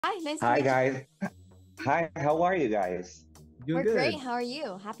Hi, nice to Hi meet you. guys. Hi, how are you guys? We're Doing great. good. How are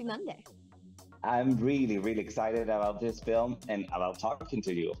you? Happy Monday. I'm really, really excited about this film and about talking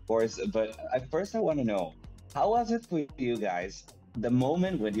to you, of course. But at first, I want to know, how was it for you guys the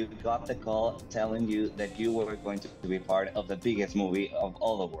moment when you got the call telling you that you were going to be part of the biggest movie of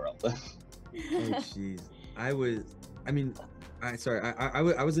all the world? Oh, jeez. I was, I mean, sorry,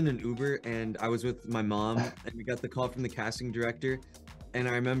 I was in an Uber and I was with my mom and we got the call from the casting director. And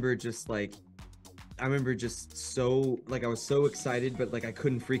I remember just so, like, I was so excited, but like I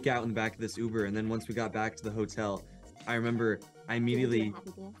couldn't freak out in the back of this Uber. And then once we got back to the hotel, I remember I Do you do a immediately,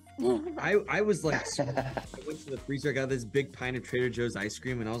 happy dance? I was like, I went to the freezer, I got this big pint of Trader Joe's ice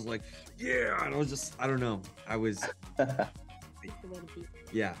cream and I was like, yeah. And I was just, I don't know. That's the way to be.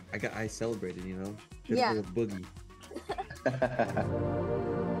 Yeah, I celebrated, did a Yeah. little boogie.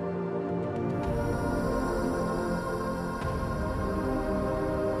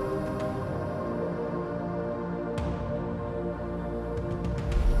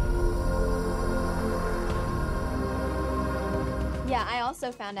 Yeah, I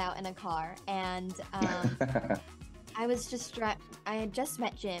also found out in a car, and I was just I had just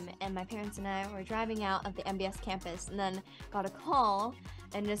met Jim, and my parents and I were driving out of the MBS campus, and then got a call,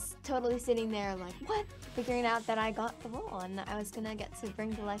 and just totally sitting there like, what? Figuring out that I got the role, and I was gonna get to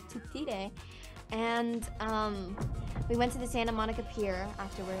bring to life Tite. And we went to the Santa Monica Pier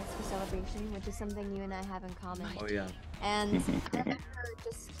afterwards for celebration, which is something you and I have in common. Oh yeah. And I remember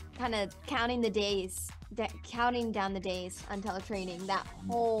just kind of counting the days, counting down the days until training that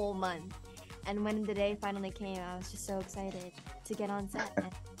whole month. And when the day finally came, I was just so excited to get on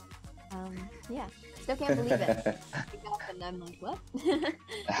set. And, yeah, still can't believe it. And I'm like, what?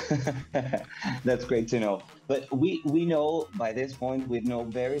 That's great to know. But we know by this point we know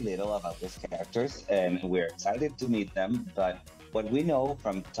very little about these characters, and we're excited to meet them. But what we know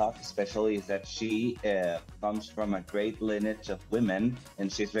from talk, especially, is that she comes from a great lineage of women,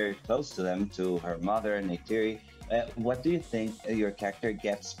 and she's very close to them, to her mother, Neytiri. What do you think your character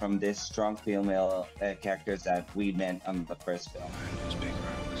gets from this strong female characters that we met on the first film?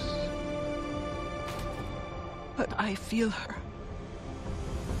 But I feel her.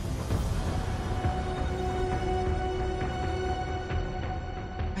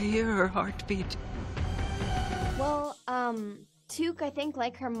 I hear her heartbeat. Well, Took, I think,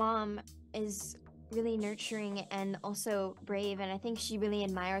 like her mom, is really nurturing and also brave, and I think she really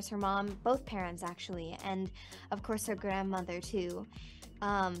admires her mom, both parents actually, and of course her grandmother too.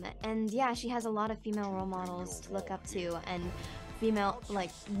 And yeah, she has a lot of female role models to look up to, and female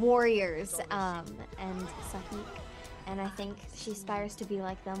like warriors, and Sahik, and I think she aspires to be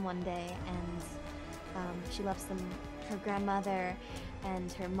like them one day, and she loves them, her grandmother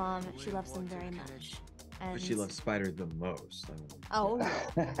and her mom, she loves them very much. And But she loves Spider the most. I mean, oh,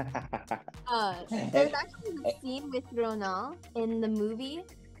 there's actually a scene with Ronald in the movie,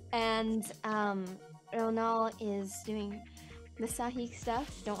 and Ronald is doing the Sahik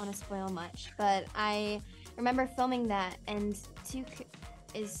stuff. Don't want to spoil much, but I remember filming that, and Tuk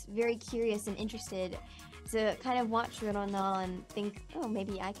is very curious and interested to kind of watch Ronald and think, oh,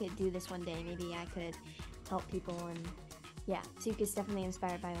 maybe I could do this one day. Maybe I could help people. And yeah, Tuk is definitely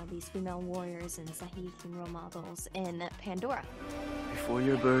inspired by all these female warriors and Sahik and role models in Pandora. Before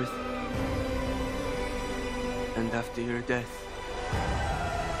your birth and after your death.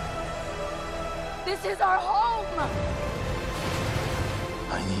 This is our home!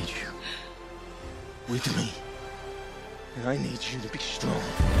 I need you with me. And I need you to be strong.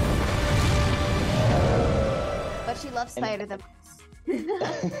 But she loves Spider the most.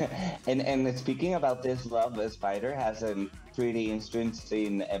 And speaking about this love, Spider has a pretty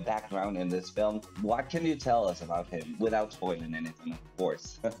interesting background in this film. What can you tell us about him without spoiling anything, of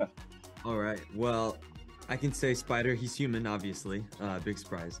course? all right. Well, I can say Spider, he's human, obviously. Big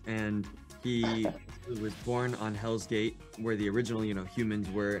surprise. And he was born on Hell's Gate, where the original, humans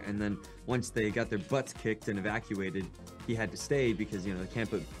were. And then once they got their butts kicked and evacuated, he had to stay because, they can't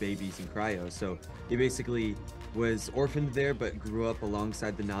put babies in cryo. So he basically was orphaned there, but grew up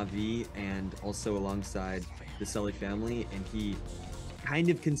alongside the Na'vi and also alongside the Sully family. And he kind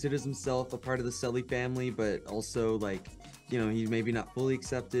of considers himself a part of the Sully family, but also he's maybe not fully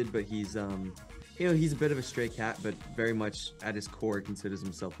accepted, but he's he's a bit of a stray cat, but very much at his core considers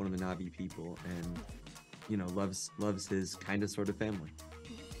himself one of the Na'vi people, and loves his kind of sort of family.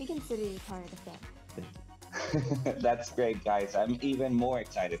 We consider you part of the family. Thank you. That's great, guys. I'm even more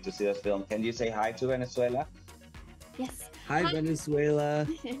excited to see this film. Can you say hi to Venezuela? Yes. Hi, Venezuela.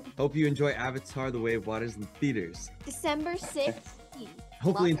 Hope you enjoy Avatar: The Way of Waters in theaters. December 6th.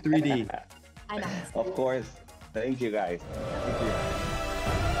 Hopefully in 3D. IMAX. Of course. Thank you, guys. Thank you.